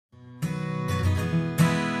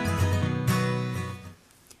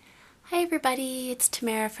everybody, it's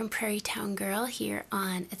Tamara from Prairie Town Girl here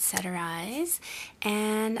on Etcetera's,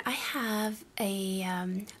 and I have a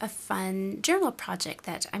fun journal project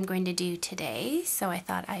that I'm going to do today, so I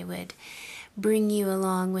thought I would bring you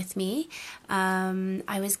along with me.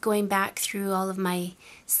 I was going back through all of my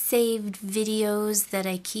saved videos that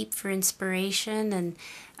I keep for inspiration and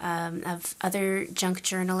of other junk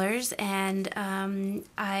journalers, and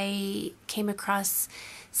I came across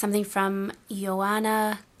something from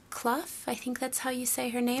Joanna Clough, I think that's how you say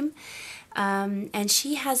her name, and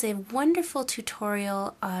she has a wonderful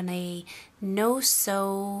tutorial on a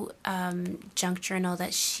no-sew junk journal that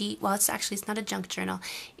it's not a junk journal,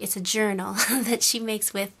 it's a journal that she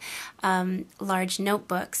makes with large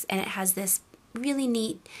notebooks, and it has this really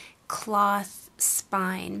neat cloth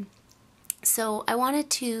spine. So I wanted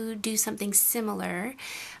to do something similar,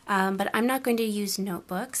 but I'm not going to use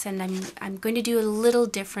notebooks, and I'm going to do it a little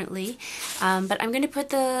differently. But I'm going to put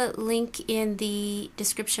the link in the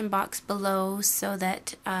description box below so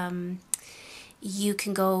that you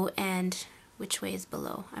can go and, which way is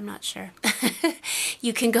below? I'm not sure.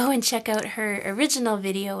 You can go and check out her original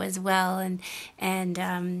video as well,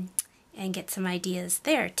 and get some ideas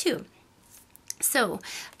there too. So,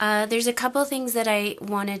 there's a couple things that I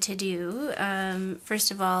wanted to do. First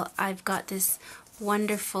of all, I've got this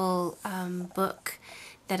wonderful book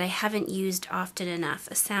that I haven't used often enough,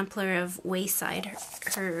 a sampler of wayside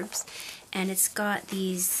herbs, and it's got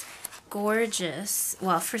these gorgeous,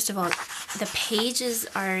 well, first of all, the pages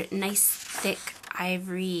are nice, thick,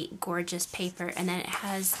 ivory, gorgeous paper, and then it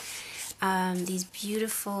has these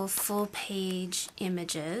beautiful full-page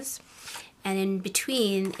images. And in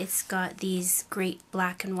between, it's got these great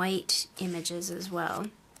black and white images as well.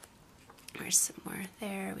 There's some more.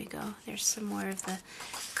 There we go. There's some more of the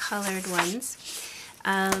colored ones.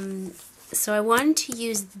 So I wanted to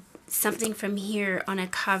use something from here on a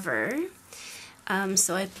cover.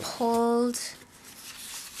 So I pulled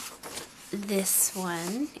this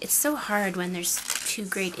one. It's so hard when there's two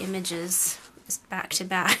great images back to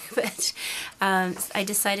back, but I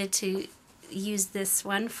decided to use this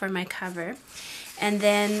one for my cover, and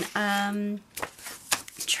then I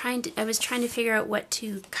was trying to figure out what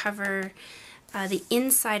to cover the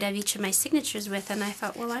inside of each of my signatures with, and I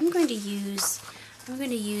thought, well, I'm going to use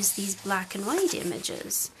these black and white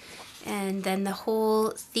images, and then the whole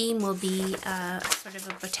theme will be sort of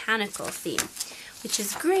a botanical theme, which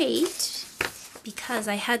is great because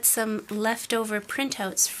I had some leftover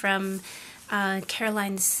printouts from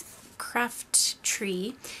Caroline's craft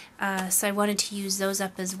tree, so I wanted to use those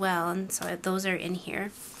up as well, and so those are in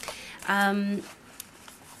here.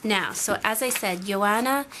 Now, so as I said,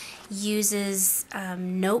 Joanna uses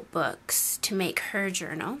notebooks to make her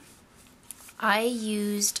journal. I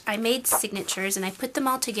made signatures, and I put them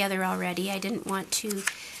all together already. I didn't want to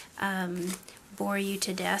bore you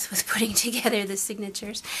to death with putting together the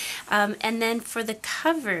signatures. And then for the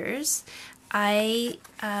covers, I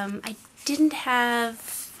didn't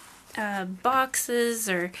have boxes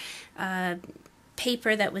or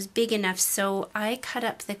paper that was big enough, so I cut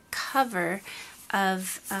up the cover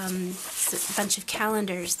of a bunch of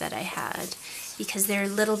calendars that I had, because they're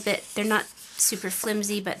they're not super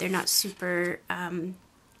flimsy, but they're not super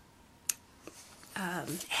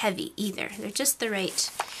heavy either. They're just the right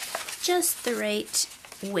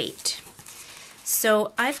weight.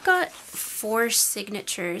 So I've got 4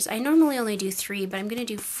 signatures. I normally only do 3, but I'm going to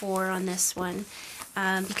do 4 on this one.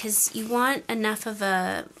 Because you want enough of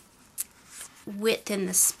a width in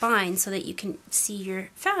the spine so that you can see your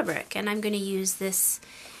fabric, and I'm going to use this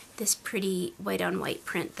pretty white on white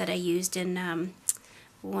print that I used in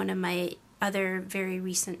one of my other very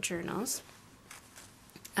recent journals,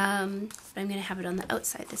 but I'm going to have it on the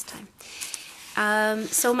outside this time.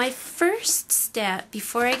 So my first step,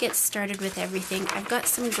 before I get started with everything, I've got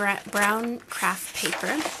some brown craft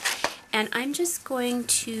paper, and I'm just going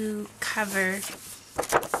to cover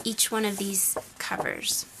each one of these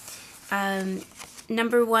covers.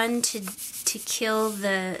 Number 1, to kill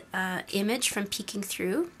the image from peeking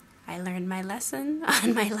through. I learned my lesson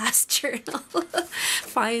on my last journal,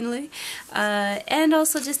 finally. And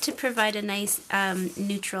also just to provide a nice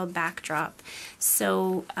neutral backdrop.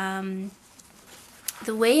 So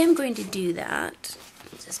the way I'm going to do that,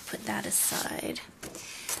 just put that aside,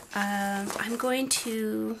 I'm going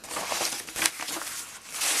to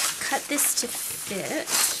cut this to fit,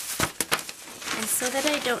 and so that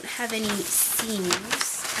I don't have any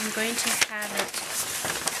seams, I'm going to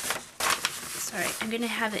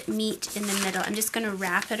have it meet in the middle. I'm just going to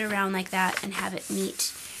wrap it around like that and have it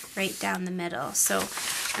meet right down the middle. So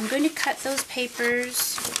I'm going to cut those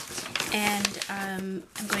papers And I'm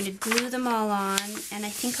going to glue them all on, and I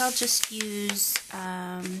think I'll just use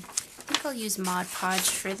Mod Podge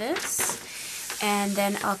for this, and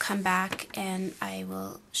then I'll come back and I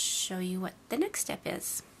will show you what the next step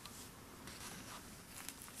is.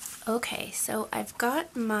 Okay, so I've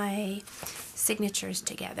got my signatures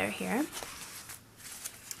together here.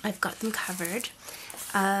 I've got them covered,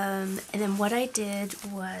 and then what I did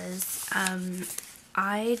was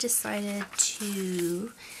I decided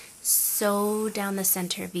to sew down the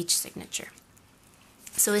center of each signature.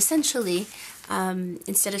 So essentially,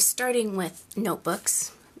 instead of starting with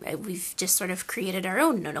notebooks, we've just sort of created our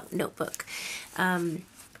own notebook,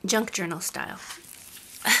 junk journal style.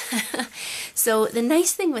 So the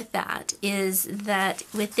nice thing with that is that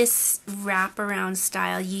with this wraparound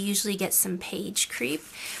style, you usually get some page creep,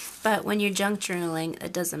 but when you're junk journaling,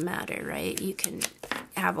 it doesn't matter, right? You can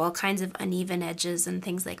have all kinds of uneven edges and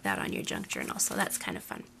things like that on your junk journal, so that's kind of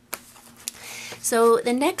fun. So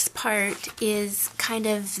the next part is kind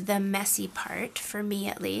of the messy part, for me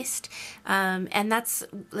at least, and that's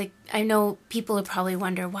like, I know people will probably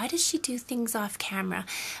wonder, why does she do things off camera?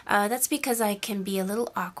 That's because I can be a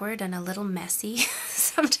little awkward and a little messy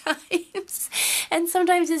sometimes, and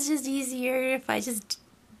sometimes it's just easier if I just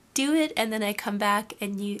do it and then I come back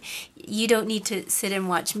and you don't need to sit and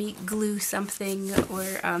watch me glue something or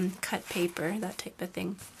cut paper, that type of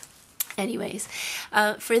thing. Anyways,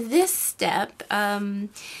 for this step,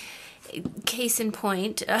 case in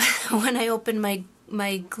point, when I opened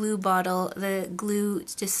my glue bottle, the glue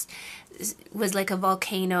just was like a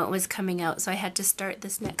volcano. It was coming out, so I had to start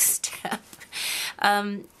this next step.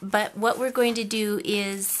 But what we're going to do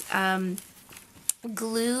is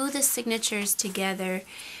glue the signatures together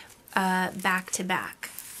back to back,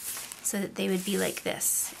 so that they would be like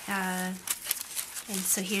this. And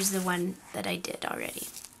so here's the one that I did already.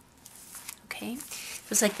 Okay,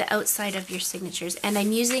 so it's like the outside of your signatures, and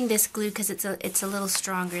I'm using this glue because it's a little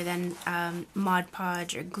stronger than Mod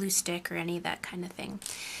Podge or glue stick or any of that kind of thing.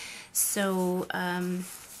 So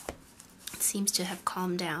it seems to have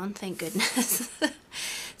calmed down, thank goodness.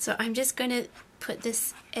 So I'm just going to put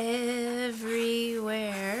this everywhere,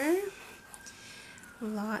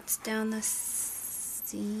 lots down the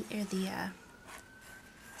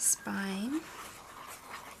spine.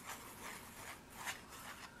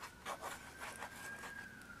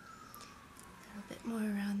 More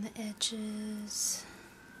around the edges.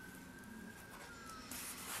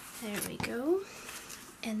 There we go.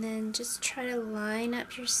 And then just try to line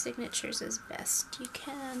up your signatures as best you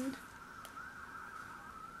can.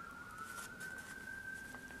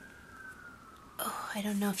 Oh, I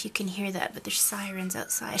don't know if you can hear that, but there's sirens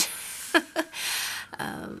outside.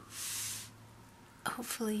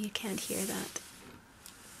 Hopefully you can't hear that.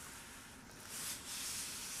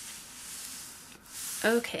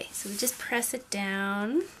 Okay, so we just press it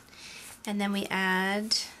down, and then we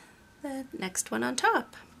add the next one on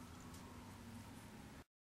top.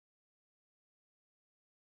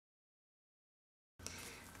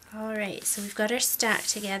 Alright, so we've got our stack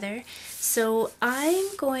together. So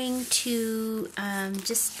I'm going to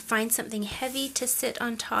just find something heavy to sit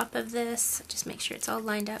on top of this, just make sure it's all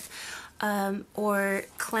lined up, or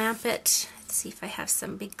clamp it. Let's see if I have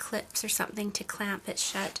some big clips or something to clamp it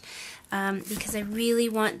shut. Because I really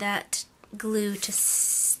want that glue to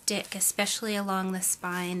stick, especially along the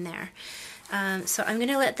spine there. So I'm going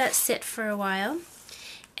to let that sit for a while,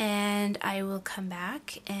 and I will come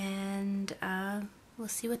back and we'll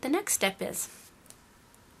see what the next step is.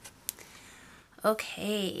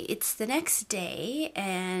 Okay, it's the next day,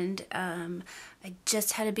 and I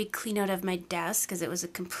just had a big clean out of my desk because it was a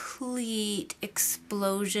complete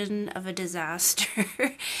explosion of a disaster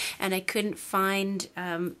and I couldn't find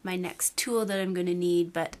my next tool that I'm going to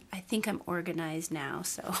need, but I think I'm organized now,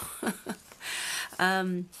 so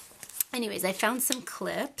anyways, I found some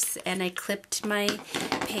clips and I clipped my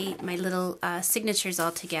little signatures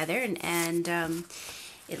all together, and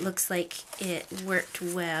it looks like it worked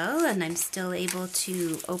well, and I'm still able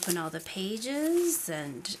to open all the pages,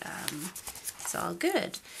 and it's all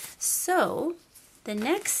good. So the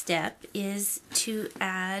next step is to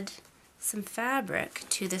add some fabric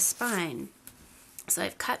to the spine. So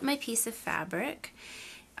I've cut my piece of fabric,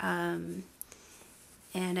 and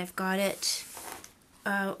I've got it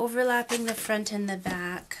overlapping the front and the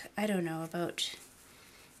back, I don't know, about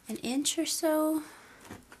an inch or so.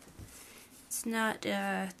 It's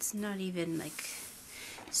not even like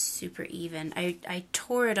super even. I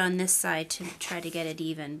tore it on this side to try to get it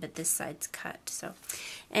even, but this side's cut. So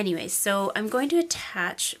anyway, so I'm going to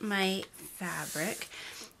attach my fabric,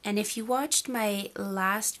 and if you watched my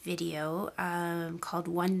last video called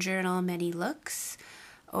One Journal, Many Looks,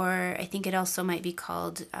 or I think it also might be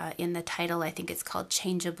called, in the title, I think it's called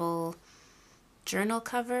Changeable Journal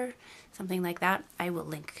Cover, something like that. I will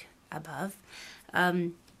link above.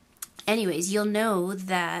 Anyways, you'll know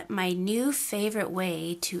that my new favorite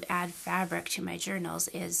way to add fabric to my journals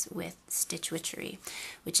is with Stitch Witchery,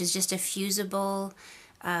 which is just a fusible,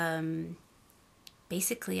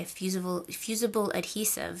 basically a fusible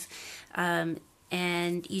adhesive, and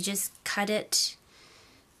you just cut it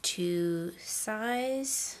to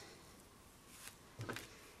size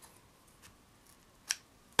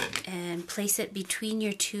and place it between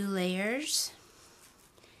your two layers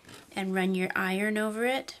and run your iron over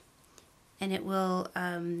it, and it will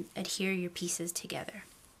adhere your pieces together,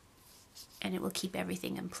 and it will keep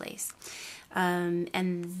everything in place.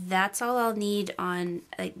 And that's all I'll need on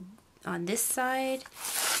this side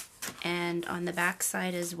and on the back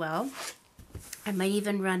side as well. I might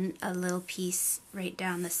even run a little piece right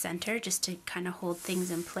down the center just to kind of hold things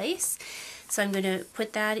in place. So I'm going to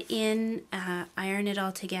put that in, iron it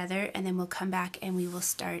all together, and then we'll come back and we will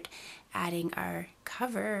start adding our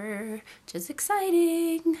cover, which is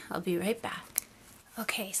exciting. I'll be right back.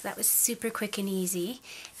 Okay, so that was super quick and easy,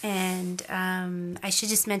 and I should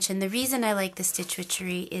just mention the reason I like the Stitch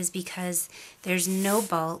Witchery is because there's no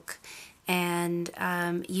bulk, and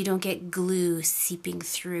you don't get glue seeping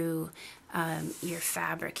through your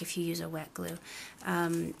fabric if you use a wet glue.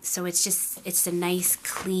 So it's a nice,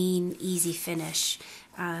 clean, easy finish,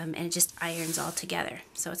 and it just irons all together.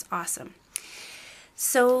 So it's awesome.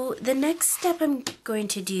 So the next step I'm going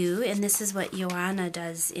to do, and this is what Joanna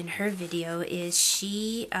does in her video, is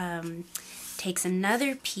she takes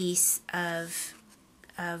another piece of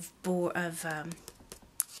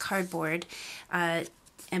cardboard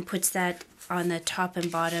and puts that on the top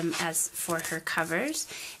and bottom as for her covers,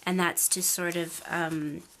 and that's to sort of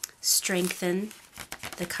strengthen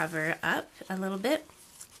the cover up a little bit.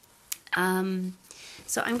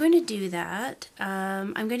 So I'm going to do that.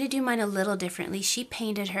 I'm going to do mine a little differently. She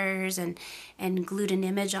painted hers and glued an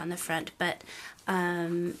image on the front, but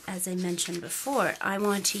as I mentioned before, I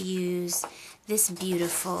want to use this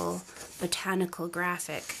beautiful botanical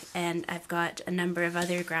graphic, and I've got a number of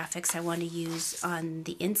other graphics I want to use on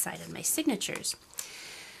the inside of my signatures.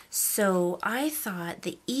 So I thought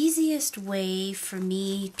the easiest way for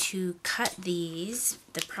me to cut these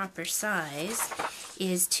the proper size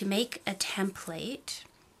is to make a template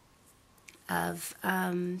of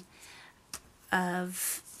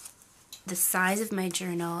the size of my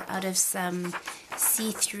journal out of some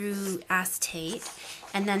see-through acetate,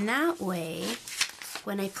 and then that way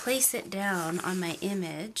when I place it down on my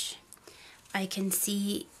image I can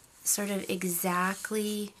see sort of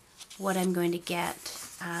exactly what I'm going to get,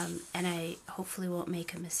 and I hopefully won't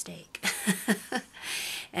make a mistake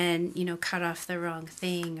and cut off the wrong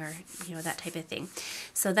thing, or that type of thing.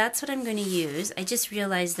 So that's what I'm going to use. I just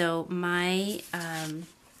realized though my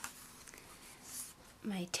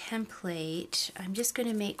my template, I'm just going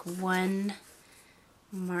to make one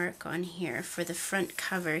mark on here for the front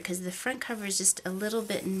cover, because the front cover is just a little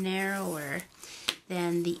bit narrower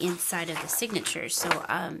than the inside of the signature.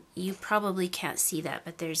 So you probably can't see that,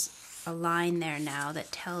 but there's a line there now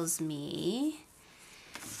that tells me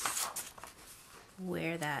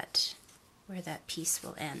where that piece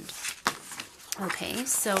will end. Okay,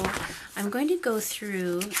 so I'm going to go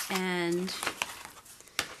through and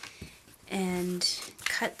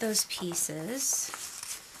cut those pieces.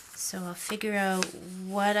 So I'll figure out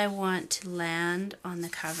what I want to land on the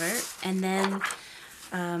cover, and then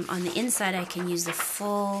on the inside I can use the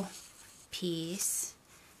full piece.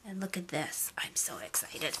 And look at this, I'm so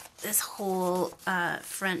excited. This whole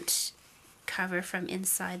front cover from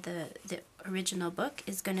inside the original book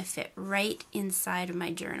is going to fit right inside of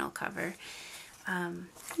my journal cover. I'm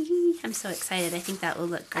so excited. I think that will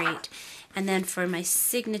look great. And then for my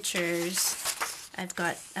signatures, I've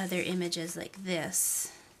got other images like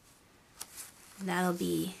this. That'll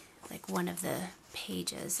be like one of the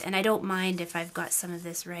pages, and I don't mind if I've got some of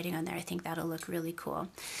this writing on there. I think that'll look really cool.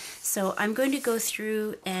 So I'm going to go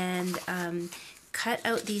through and cut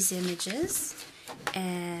out these images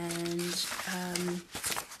and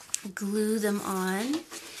glue them on.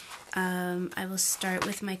 I will start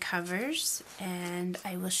with my covers, and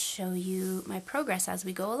I will show you my progress as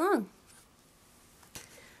we go along.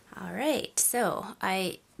 Alright, so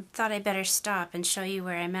I thought I better stop and show you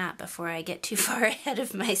where I'm at before I get too far ahead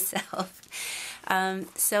of myself.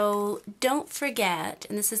 So don't forget,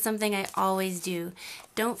 and this is something I always do,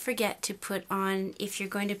 don't forget to put on, if you're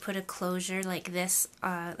going to put a closure like this,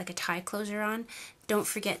 like a tie closure on, don't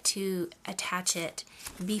forget to attach it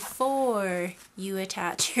before you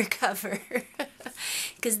attach your cover,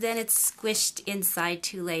 because then it's squished inside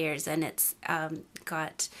 2 layers and it's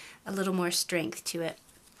got a little more strength to it.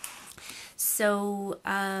 So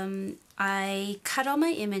I cut all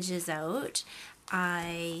my images out.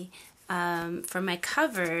 For my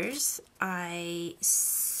covers, I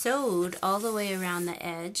sewed all the way around the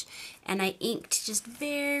edge, and I inked just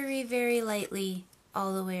very, very lightly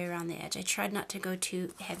all the way around the edge. I tried not to go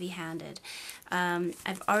too heavy-handed.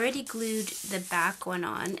 I've already glued the back one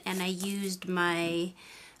on, and I used my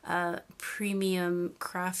premium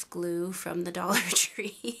craft glue from the Dollar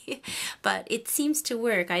Tree, but it seems to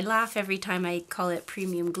work. I laugh every time I call it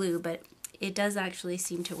premium glue, but it does actually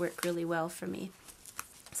seem to work really well for me.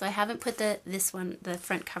 So I haven't put the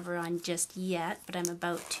front cover on just yet, but I'm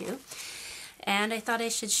about to. And I thought I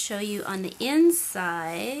should show you on the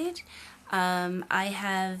inside. I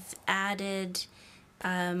have added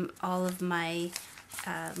all of my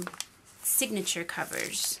signature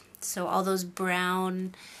covers. So all those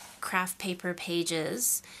brown craft paper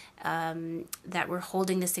pages that were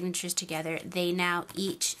holding the signatures together, they now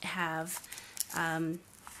each have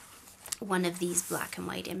one of these black and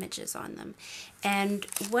white images on them. And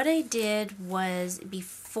what I did was,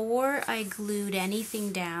 before I glued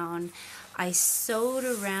anything down, I sewed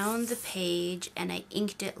around the page and I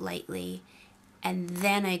inked it lightly, and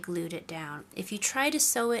then I glued it down. If you try to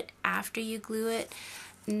sew it after you glue it,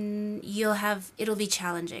 it'll be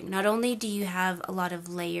challenging. Not only do you have a lot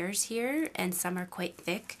of layers here, and some are quite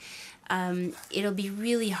thick, it'll be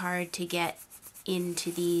really hard to get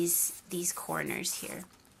into these corners here.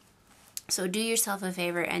 So do yourself a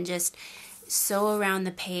favor and just sew around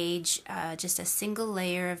the page, just a single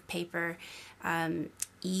layer of paper.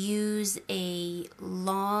 Use a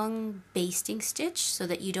long basting stitch so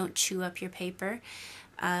that you don't chew up your paper.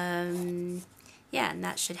 Yeah, and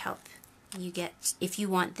that should help you get, if you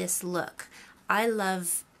want this look. I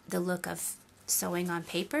love the look of sewing on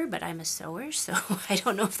paper, but I'm a sewer, so I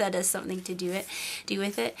don't know if that has something to do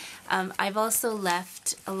with it. I've also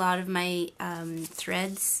left a lot of my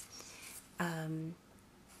threads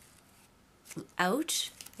out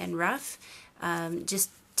and rough, just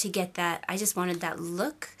to get that. I just wanted that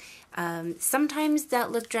look. Sometimes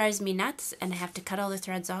that look drives me nuts and I have to cut all the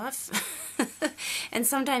threads off, and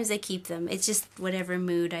sometimes I keep them. It's just whatever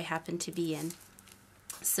mood I happen to be in.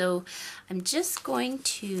 So I'm just going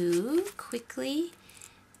to quickly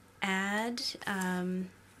add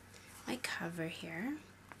my cover here.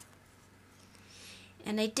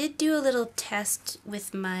 And I did do a little test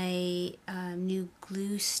with my new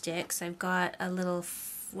glue sticks. I've got a little,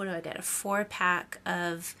 what do I got? A 4-pack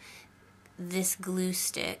of this glue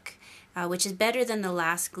stick, which is better than the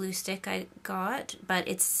last glue stick I got, but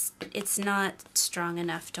it's not strong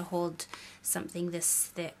enough to hold something this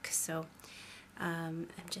thick. So I'm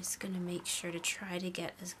just going to make sure to try to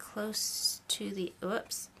get as close to the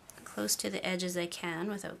edge as I can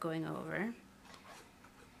without going over.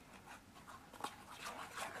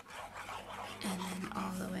 And then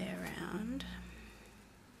all the way around.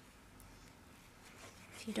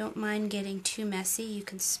 If you don't mind getting too messy, you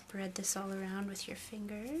can spread this all around with your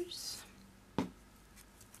fingers.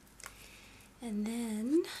 And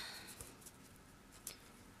then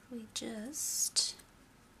we just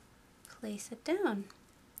place it down.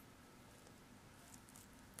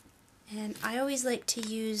 And I always like to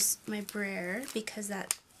use my brayer because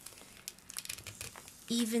that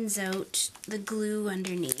evens out the glue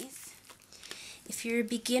underneath. If you're a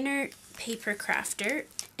beginner paper crafter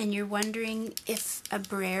and you're wondering if a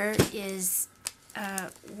brayer is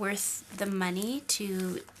worth the money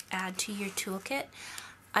to add to your toolkit,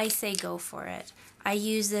 I say go for it. I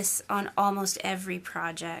use this on almost every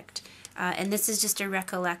project, and this is just a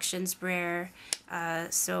Recollections brayer.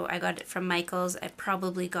 So I got it from Michael's. I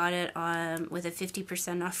probably got it with a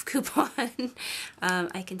 50% off coupon.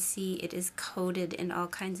 I can see it is coated in all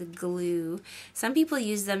kinds of glue. Some people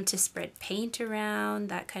use them to spread paint around,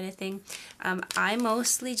 that kind of thing. I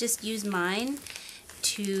mostly just use mine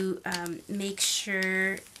to make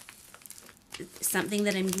sure something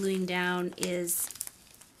that I'm gluing down is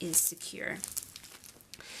secure.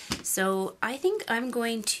 So I think I'm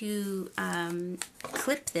going to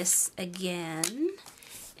clip this again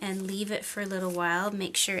and leave it for a little while,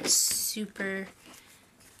 make sure it's super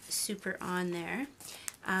on there.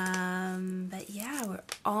 But yeah, we're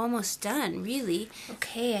almost done, really.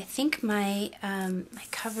 Okay, I think my my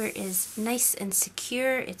cover is nice and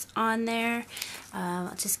secure. It's on there.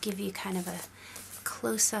 I'll just give you kind of a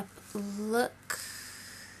close-up look.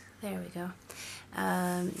 There we go.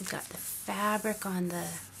 We've got the fabric on the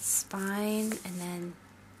spine and then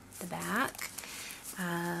the back.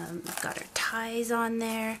 We've got our ties on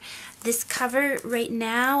there. This cover right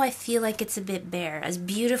now, I feel like it's a bit bare. As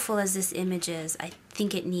beautiful as this image is, I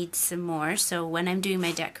think it needs some more. So when I'm doing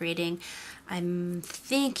my decorating, I'm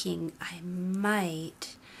thinking I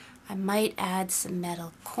might add some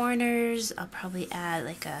metal corners. I'll probably add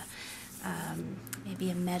like a maybe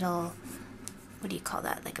a metal, what do you call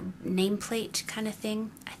that, like a nameplate kind of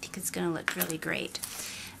thing. I think it's going to look really great.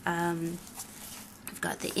 I've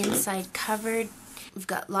got the inside covered. We've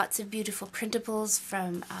got lots of beautiful printables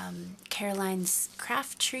from Caroline's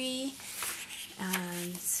Craft Tree.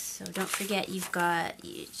 So don't forget, she's got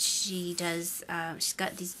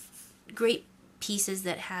these great pieces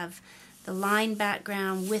that have the line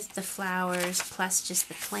background with the flowers, plus just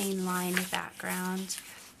the plain line background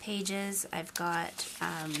pages. I've got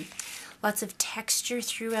lots of texture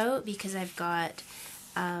throughout because I've got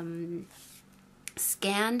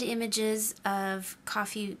scanned images of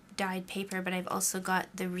coffee dyed paper, but I've also got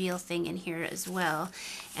the real thing in here as well.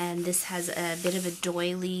 And this has a bit of a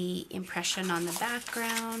doily impression on the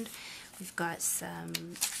background. We've got some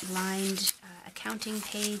lined accounting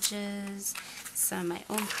pages, some of my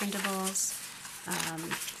own printables,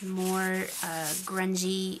 more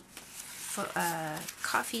grungy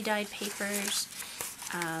coffee dyed papers,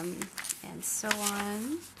 and so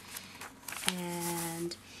on.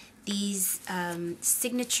 And these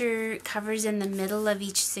signature covers in the middle of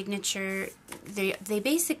each signature, they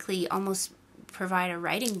basically almost provide a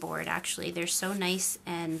writing board, actually. They're so nice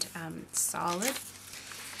and solid.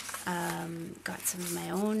 Got some of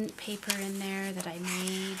my own paper in there that I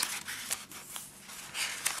made.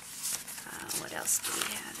 What else do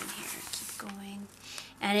we have in here? Keep going.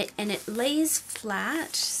 And it lays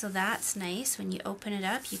flat, so that's nice. When you open it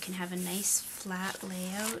up, you can have a nice flat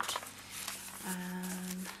layout.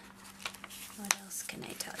 What else can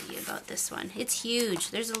I tell you about this one? It's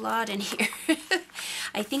huge. There's a lot in here.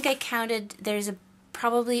 I think I counted, there's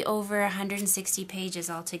probably over 160 pages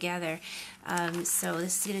altogether. So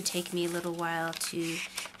this is going to take me a little while to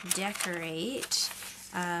decorate.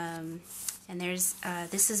 And there's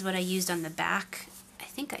this is what I used on the back.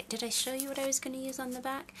 Did I show you what I was going to use on the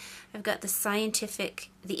back? I've got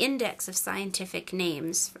the index of scientific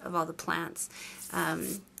names of all the plants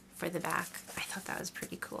for the back. I thought that was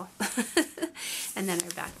pretty cool. And then our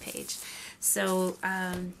back page. So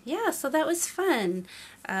yeah, so that was fun.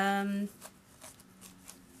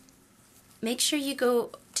 Make sure you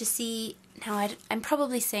go to see, now I'm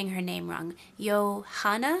probably saying her name wrong,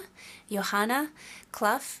 Johanna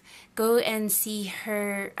Clough. Go and see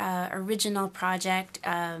her original project.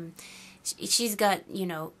 She's got, you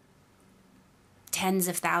know, tens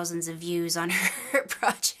of thousands of views on her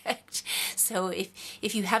project. So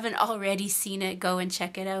if you haven't already seen it, go and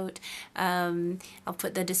check it out. I'll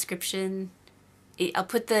put the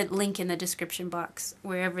link in the description box,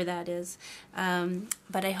 wherever that is.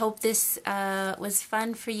 But I hope this was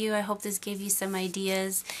fun for you. I hope this gave you some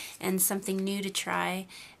ideas and something new to try.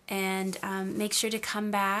 And make sure to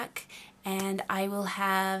come back, and I will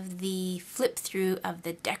have the flip through of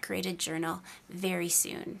the decorated journal very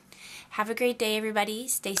soon. Have a great day, everybody.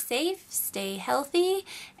 Stay safe, stay healthy,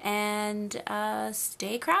 and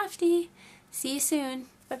stay crafty. See you soon.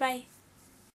 Bye-bye.